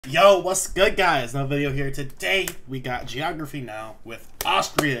Yo, what's good, guys? No video here today. We got geography now with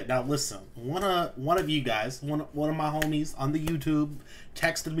Austria. Now listen, one of you guys, one of my homies on the YouTube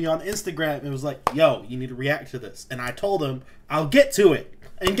texted me on Instagram and was like, yo, you need to react to this. And I told him I'll get to it.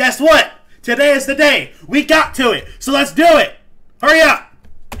 And guess what? Today is the day. We got to it. So let's do it. Hurry up.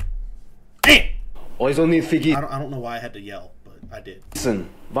 Hey. Also nicht vergessen. I don't know why I had to yell, but I did.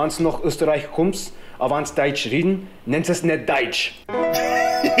 Wann's nach Österreich kommst, aber wann's Deutsch reden, nennt es nicht Deutsch.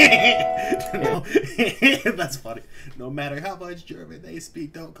 No, that's funny. No matter how much German they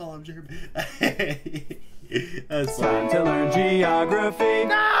speak, don't call them German. That's time to learn geography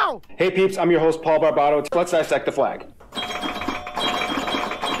now! Hey peeps, I'm your host Paul Barbato. Let's dissect the flag.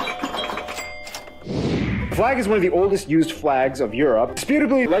 The flag is one of the oldest used flags of Europe.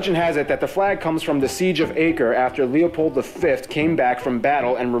 Disputably, legend has it that the flag comes from the Siege of Acre after Leopold V came back from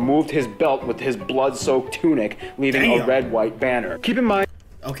battle and removed his belt with his blood-soaked tunic, leaving a red-white banner. Keep in mind...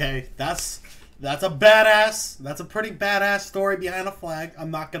 Okay, that's a badass, that's a pretty badass story behind a flag,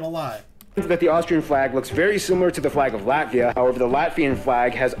 I'm not gonna lie. That the Austrian flag looks very similar to the flag of Latvia. However, the Latvian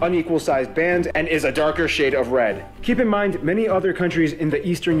flag has unequal sized bands and is a darker shade of red. Keep in mind, many other countries in the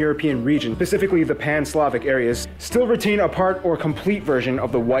Eastern European region, specifically the Pan-Slavic areas, still retain a part or complete version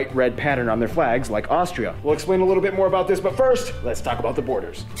of the white-red pattern on their flags, like Austria. We'll explain a little bit more about this, but first, let's talk about the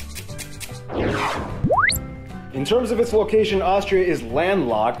borders. In terms of its location, Austria is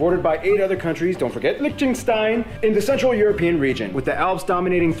landlocked, bordered by 8 other countries, don't forget Liechtenstein, in the Central European region, with the Alps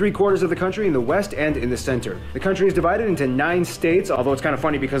dominating 3/4 of the country in the west and in the center. The country is divided into 9 states, although it's kind of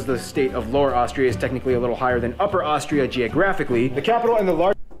funny because the state of Lower Austria is technically a little higher than Upper Austria geographically. The capital and the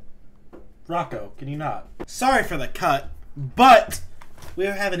large... Rocco, can you not? Sorry for the cut, but we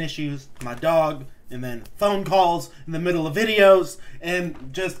were having issues, my dog, and then phone calls in the middle of videos, and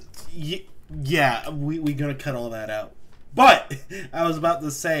just... Yeah, we gonna cut all that out. But I was about to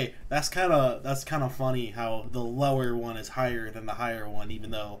say that's kind of funny how the lower one is higher than the higher one,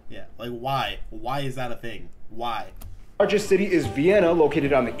 even though like why is that a thing? Why? The largest city is Vienna,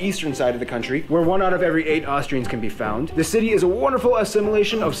 located on the eastern side of the country, where 1 out of every 8 Austrians can be found. The city is a wonderful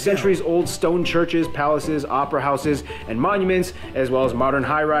assimilation of centuries-old stone churches, palaces, opera houses, and monuments, as well as modern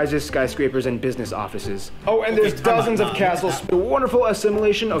high-rises, skyscrapers, and business offices. Oh, and there's dozens of castles. A wonderful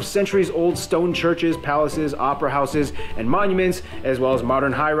assimilation of centuries-old stone churches, palaces, opera houses, and monuments, as well as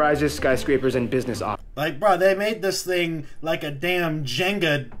modern high-rises, skyscrapers, and business offices. Like, bro, they made this thing like a damn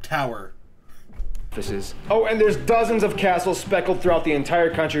Jenga tower. Oh, and there's dozens of castles speckled throughout the entire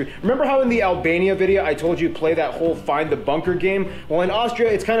country. Remember how in the Albania video I told you play that whole find the bunker game? Well, in Austria,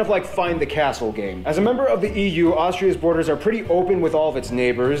 it's kind of like find the castle game. As a member of the EU, Austria's borders are pretty open with all of its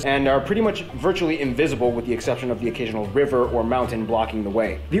neighbors and are pretty much virtually invisible with the exception of the occasional river or mountain blocking the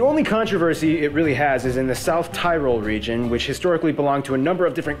way. The only controversy it really has is in the South Tyrol region, which historically belonged to a number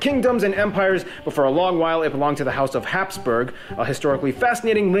of different kingdoms and empires, but for a long while it belonged to the House of Habsburg, a historically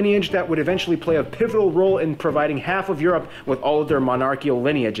fascinating lineage that would eventually play a pivotal role in providing half of Europe with all of their monarchical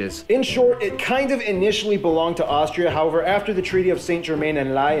lineages. In short, it kind of initially belonged to Austria. However, after the Treaty of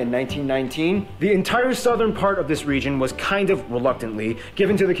Saint-Germain-en-Laye in 1919, the entire southern part of this region was kind of reluctantly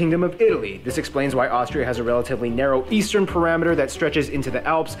given to the Kingdom of Italy. This explains why Austria has a relatively narrow eastern parameter that stretches into the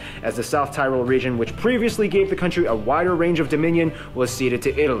Alps, as the South Tyrol region, which previously gave the country a wider range of dominion, was ceded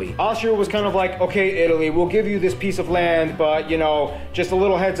to Italy. Austria was kind of like, okay, Italy, we'll give you this piece of land, but, you know, just a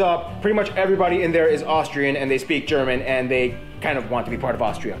little heads up, pretty much everybody in there is Austrian and they speak German and they kind of want to be part of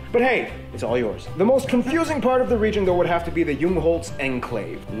Austria. But hey, it's all yours. The most confusing part of the region though would have to be the Jungholz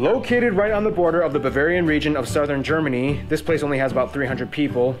Enclave. Located right on the border of the Bavarian region of southern Germany, this place only has about 300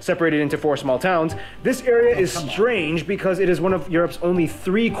 people, separated into 4 small towns. This area is strange because it is one of Europe's only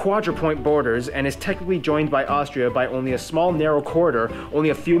 3 quadrupoint borders and is technically joined by Austria by only a small narrow corridor, only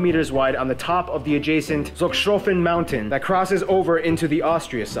a few meters wide on the top of the adjacent Zugspofen mountain that crosses over into the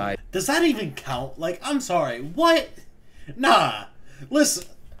Austria side. Does that even count? Like, I'm sorry, what? Nah, listen,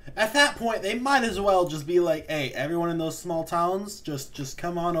 at that point, they might as well just be like, hey, everyone in those small towns, just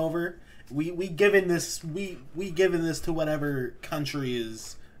come on over. We giving this to whatever country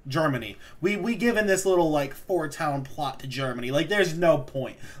is Germany. We giving this little, like, 4-town plot to Germany. Like, there's no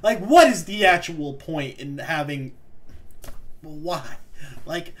point. Like, what is the actual point in having... Why?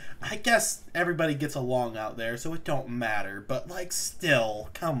 Like, I guess everybody gets along out there, so it don't matter. But, like, still,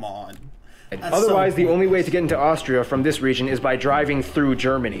 come on. Otherwise, the only way to get into Austria from this region is by driving through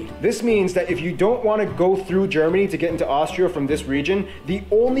Germany. This means that if you don't want to go through Germany to get into Austria from this region, the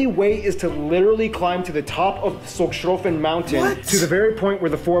only way is to literally climb to the top of Zugspofen mountain to the very point where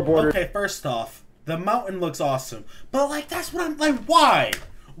the 4 borders... Okay, first off, the mountain looks awesome. But, like, that's what I'm... Like, why?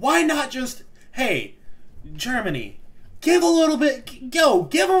 Why not just... Hey, Germany, give a little bit, give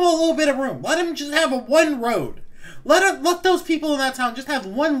them a little bit of room. Let them just have one road. Let those people in that town just have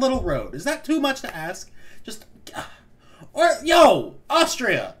one little road. Is that too much to ask? Just, or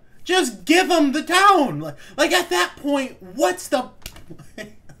Austria, just give them the town. Like at that point, what's the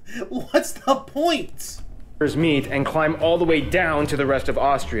point? Meet and climb all the way down to the rest of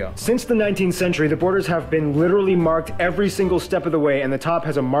Austria. Since the 19th century, the borders have been literally marked every single step of the way, and the top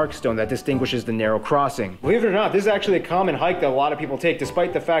has a mark stone that distinguishes the narrow crossing. Believe it or not, this is actually a common hike that a lot of people take,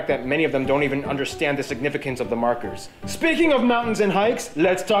 despite the fact that many of them don't even understand the significance of the markers. Speaking of mountains and hikes,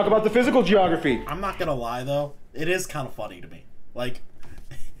 let's talk about the physical geography. I'm not gonna lie though, it is kind of funny to me. Like,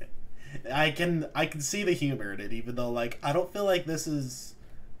 I can see the humor in it, even though like I don't feel like this is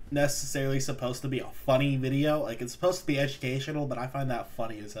necessarily supposed to be a funny video. Like, it's supposed to be educational, but I find that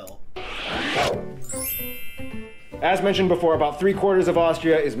funny as hell. As mentioned before, about 3/4 of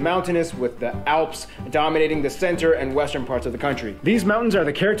Austria is mountainous, with the Alps dominating the center and western parts of the country. These mountains are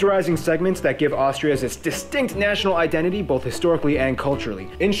the characterizing segments that give Austria its distinct national identity, both historically and culturally.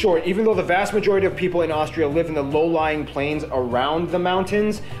 In short, even though the vast majority of people in Austria live in the low-lying plains around the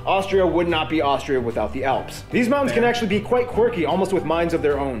mountains, Austria would not be Austria without the Alps. These mountains can actually be quite quirky, almost with minds of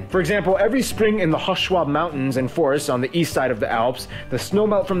their own. For example, every spring in the Hochschwab Mountains and forests on the east side of the Alps, the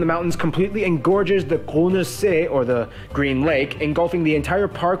snowmelt from the mountains completely engorges the Grüner See, or the Green Lake, engulfing the entire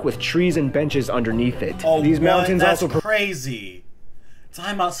park with trees and benches underneath it. Oh, these mountains That's also crazy.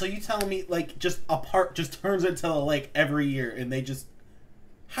 Time out. So you telling me like just a park just turns into a lake every year, and they just,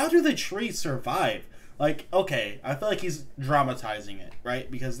 how do the trees survive? Like, okay, I feel like he's dramatizing it, right?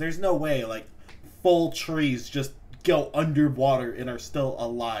 Because there's no way like full trees just go underwater and are still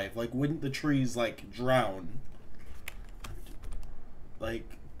alive. Like, wouldn't the trees like drown? Like,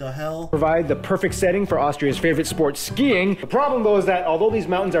 the hell? Provide the perfect setting for Austria's favorite sport, skiing. The problem though is that although these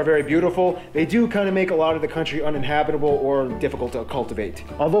mountains are very beautiful, they do kind of make a lot of the country uninhabitable or difficult to cultivate.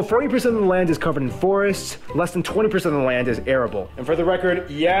 Although 40% of the land is covered in forests, less than 20% of the land is arable. And for the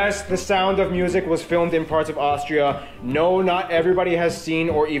record, yes, The Sound of Music was filmed in parts of Austria. No, not everybody has seen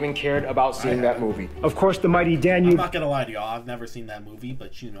or even cared about seeing that movie. Of course, the mighty Danube. I'm not gonna lie to y'all, I've never seen that movie,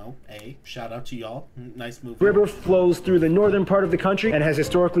 but you know, hey, shout out to y'all. Nice movie. River flows through the northern part of the country and has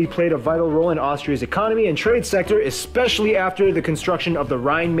historically played a vital role in Austria's economy and trade sector, especially after the construction of the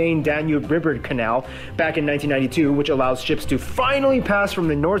Rhine-Main-Danube River Canal back in 1992, which allows ships to finally pass from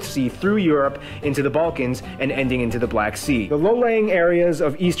the North Sea through Europe into the Balkans and ending into the Black Sea. The low-lying areas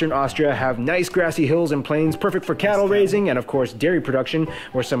of eastern Austria have nice grassy hills and plains, perfect for cattle raising and, of course, dairy production,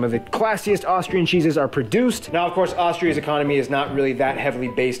 where some of the classiest Austrian cheeses are produced. Now, of course, Austria's economy is not really that heavily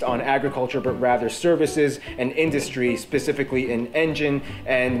based on agriculture, but rather services and industry, specifically in engine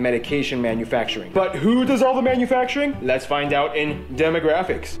and medication manufacturing. But who does all the manufacturing? Let's find out in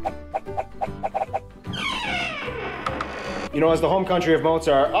demographics. You know, as the home country of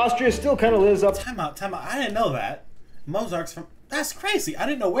Mozart, Austria still kind of lives up. Time out. I didn't know that. Mozart's from... That's crazy. I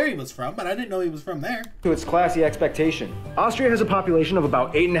didn't know where he was from, but I didn't know he was from there. To its classy expectation. Austria has a population of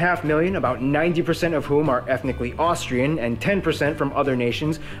about 8.5 million, about 90% of whom are ethnically Austrian, and 10% from other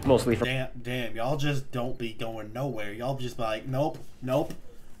nations, mostly from... Damn, y'all just don't be going nowhere. Y'all just be like, nope.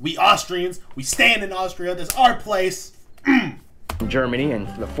 We Austrians, we stand in Austria, this is our place. Germany and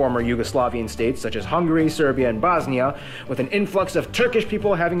the former Yugoslavian states such as Hungary, Serbia, and Bosnia, with an influx of Turkish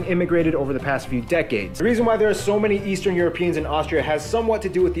people having immigrated over the past few decades. The reason why there are so many Eastern Europeans in Austria has somewhat to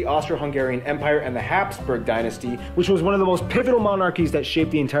do with the Austro-Hungarian Empire and the Habsburg dynasty, which was one of the most pivotal monarchies that shaped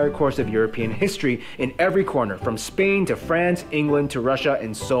the entire course of European history in every corner, from Spain to France, England to Russia,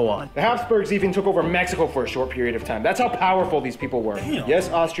 and so on. The Habsburgs even took over Mexico for a short period of time. That's how powerful these people were. Damn. Yes,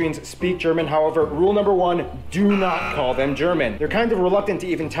 Austrians speak German, however, rule number one, do not call them German. They're kind of reluctant to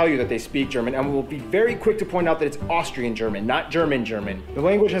even tell you that they speak German, and will be very quick to point out that it's Austrian German, not German German. The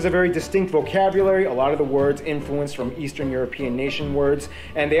language has a very distinct vocabulary, a lot of the words influenced from Eastern European nation words,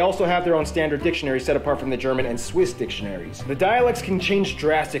 and they also have their own standard dictionary set apart from the German and Swiss dictionaries. The dialects can change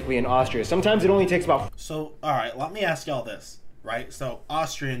drastically in Austria. Sometimes it only takes about... So, alright, let me ask y'all this, right? So,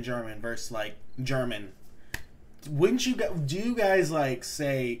 Austrian German versus, like, German. Wouldn't you... Do you guys, like,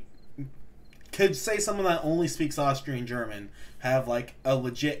 say... Could say someone that only speaks Austrian German have like a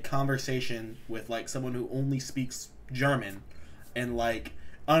legit conversation with like someone who only speaks German and like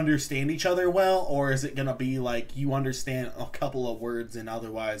understand each other well, or is it gonna be like you understand a couple of words and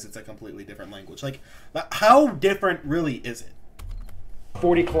otherwise it's a completely different language? Like, how different really is it?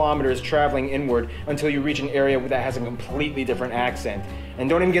 40 kilometers traveling inward until you reach an area that has a completely different accent. And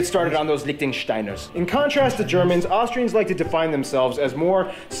don't even get started on those Liechtensteiners. In contrast to Germans, Austrians like to define themselves as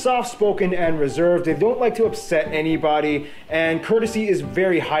more soft-spoken and reserved. They don't like to upset anybody, and courtesy is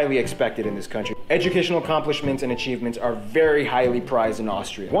very highly expected in this country. Educational accomplishments and achievements are very highly prized in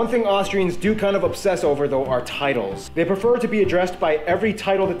Austria. One thing Austrians do kind of obsess over, though, are titles. They prefer to be addressed by every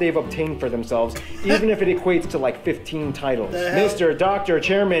title that they've obtained for themselves, even if it equates to like 15 titles. Mr., Dr.,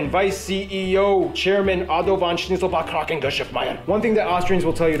 Chairman, Vice CEO, Chairman, Otto von Schnitzelbach, Krakengeschäftsmeier. One thing that Austrians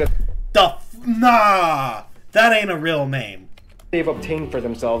will tell you that nah, that ain't a real name. They've obtained for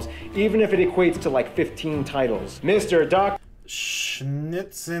themselves, even if it equates to like 15 titles. Mr., Dr.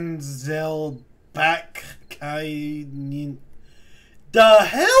 Schnitzenzelbach. The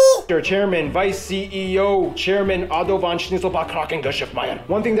hell? Chairman, Vice CEO, Chairman, Otto von Schnitzelbach, Krakengeschäftsmeier.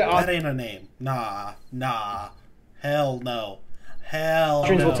 One thing that ain't a name. Nah. Hell no.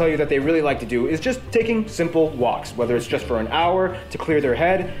 Austrians will tell you that they really like to do is just taking simple walks, whether it's just for an hour to clear their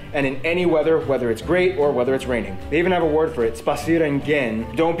head, and in any weather, whether it's great or whether it's raining. They even have a word for it,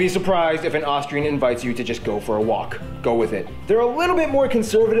 spazieren. Don't be surprised if an Austrian invites you to just go for a walk. Go with it. They're a little bit more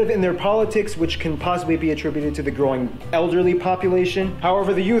conservative in their politics, which can possibly be attributed to the growing elderly population.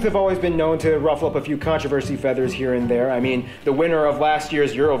 However, the youth have always been known to ruffle up a few controversy feathers here and there. I mean, the winner of last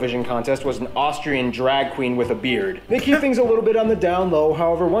year's Eurovision contest was an Austrian drag queen with a beard. They keep things a little bit on the down low.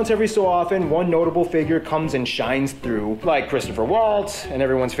 However, once every so often, one notable figure comes and shines through, like Christopher Waltz and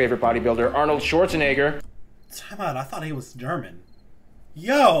everyone's favorite bodybuilder Arnold Schwarzenegger. Time out, I thought he was German.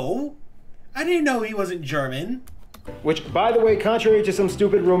 Yo, I didn't know he wasn't German. Which, by the way, contrary to some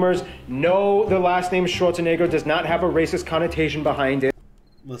stupid rumors, no, the last name Schwarzenegger does not have a racist connotation behind it.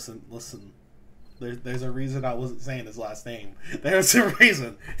 Listen. There's a reason I wasn't saying his last name. There's a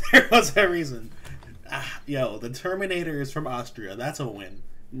reason. There was a reason. Yo, the Terminator is from Austria. That's a win.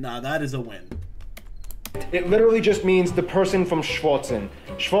 Nah, that is a win. It literally just means the person from Schwarzen.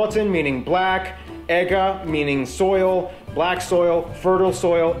 Schwarzen meaning black, Egger meaning soil, black soil, fertile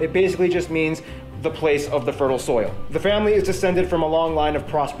soil. It basically just means the place of the fertile soil. The family is descended from a long line of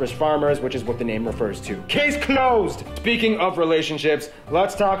prosperous farmers, which is what the name refers to. Case closed! Speaking of relationships,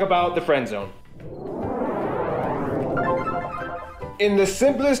 let's talk about the friend zone. In the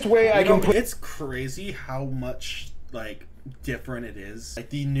simplest way I can put it's crazy how much like different it is.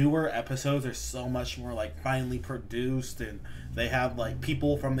 Like the newer episodes are so much more like finely produced, and they have like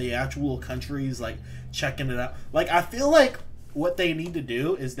people from the actual countries like checking it out. Like I feel like what they need to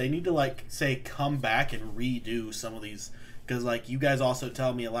do is they need to like say come back and redo some of these, because like you guys also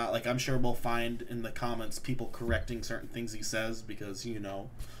tell me a lot. Like I'm sure we'll find in the comments people correcting certain things he says, because you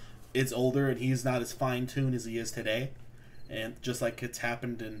know it's older and he's not as fine-tuned as he is today. And just like it's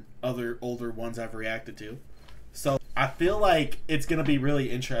happened in other older ones I've reacted to. So I feel like it's going to be really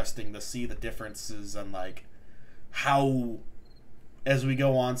interesting to see the differences on like how, as we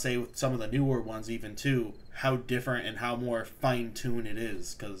go on, say with some of the newer ones even too, how different and how more fine-tuned it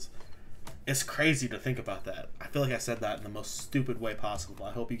is. Because it's crazy to think about that. I feel like I said that in the most stupid way possible.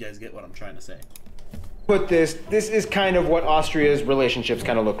 I hope you guys get what I'm trying to say. This is kind of what Austria's relationships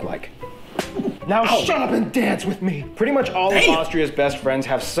kind of look like. Now shut up and dance with me! Pretty much all of Austria's best friends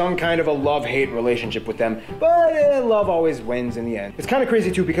have some kind of a love-hate relationship with them, but love always wins in the end. It's kind of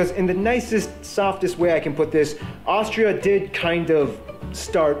crazy too, because in the nicest, softest way I can put this, Austria did kind of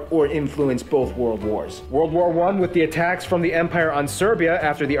start or influence both world wars. World War I with the attacks from the Empire on Serbia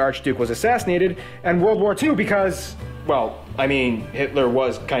after the Archduke was assassinated, and World War II because, well, I mean, Hitler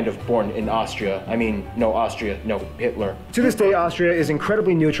was kind of born in Austria. I mean, no Austria, no Hitler. To this day, Austria is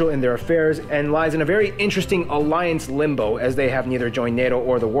incredibly neutral in their affairs and lies in a very interesting alliance limbo, as they have neither joined NATO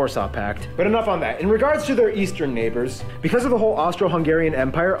or the Warsaw Pact. But enough on that. In regards to their eastern neighbors, because of the whole Austro-Hungarian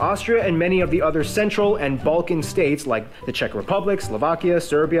Empire, Austria and many of the other Central and Balkan states like the Czech Republic, Slovakia,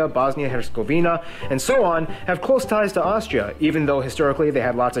 Serbia, Bosnia-Herzegovina, and so on, have close ties to Austria, even though historically they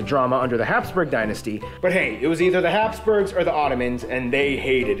had lots of drama under the Habsburg dynasty. But hey, it was either the Habsburgs or the Ottomans, and they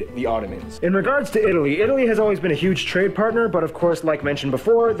hated the Ottomans. In regards to Italy, Italy has always been a huge trade partner, but of course, like mentioned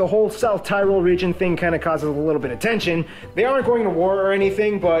before, the whole South Tyrol region thing kind of causes a little bit of tension. They aren't going to war or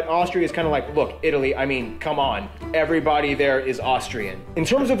anything, but Austria is kind of like, look, Italy, I mean, come on. Everybody there is Austrian. In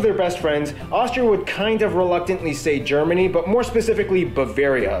terms of their best friends, Austria would kind of reluctantly say Germany, but more specifically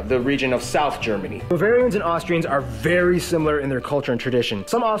Bavaria, the region of South Germany. Bavarians and Austrians are very similar in their culture and tradition.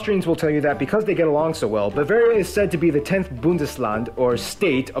 Some Austrians will tell you that because they get along so well, Bavaria is said to be the 10th Bundesland, or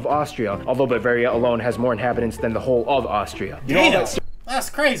state, of Austria, although Bavaria alone has more inhabitants than the whole of Austria. You know that's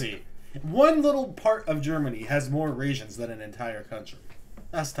crazy. One little part of Germany has more regions than an entire country.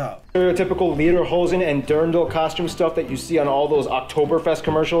 That's tough. Stereotypical Lederhosen and dirndl costume stuff that you see on all those Oktoberfest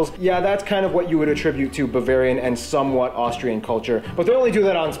commercials, yeah, that's kind of what you would attribute to Bavarian and somewhat Austrian culture, but they only do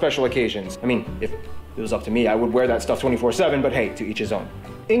that on special occasions. I mean, if it was up to me, I would wear that stuff 24/7, but hey, to each his own.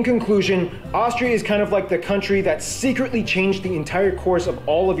 In conclusion, Austria is kind of like the country that secretly changed the entire course of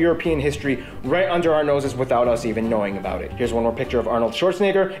all of European history right under our noses without us even knowing about it. Here's one more picture of Arnold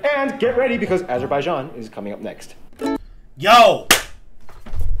Schwarzenegger, and get ready because Azerbaijan is coming up next. Yo!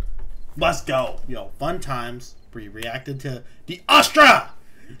 Let's go. Yo, fun times. We reacted to the Austria!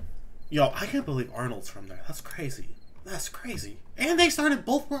 Yo, I can't believe Arnold's from there. That's crazy. That's crazy. And they started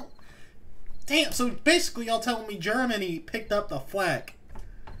both world. Damn, so basically y'all telling me Germany picked up the flag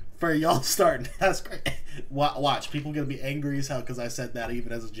for y'all starting. That's great. Watch, people gonna be angry as hell because I said that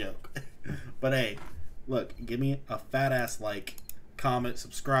even as a joke. But hey, look, give me a fat ass like, comment,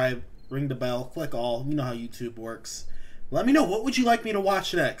 subscribe, ring the bell, click all. You know how YouTube works. Let me know, what would you like me to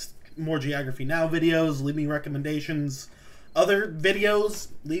watch next? More Geography Now videos, leave me recommendations. Other videos,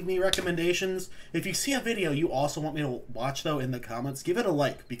 leave me recommendations. If you see a video you also want me to watch though in the comments, give it a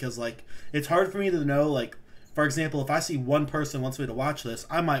like, because like it's hard for me to know, like for example, if I see one person wants me to watch this,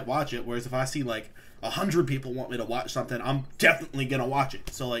 I might watch it, whereas if I see like 100 people want me to watch something, I'm definitely gonna watch it.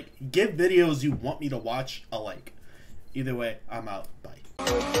 So like, give videos you want me to watch a like. Either way, I'm out. Bye.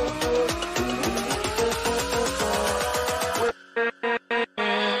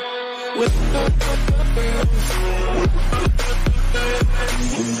 With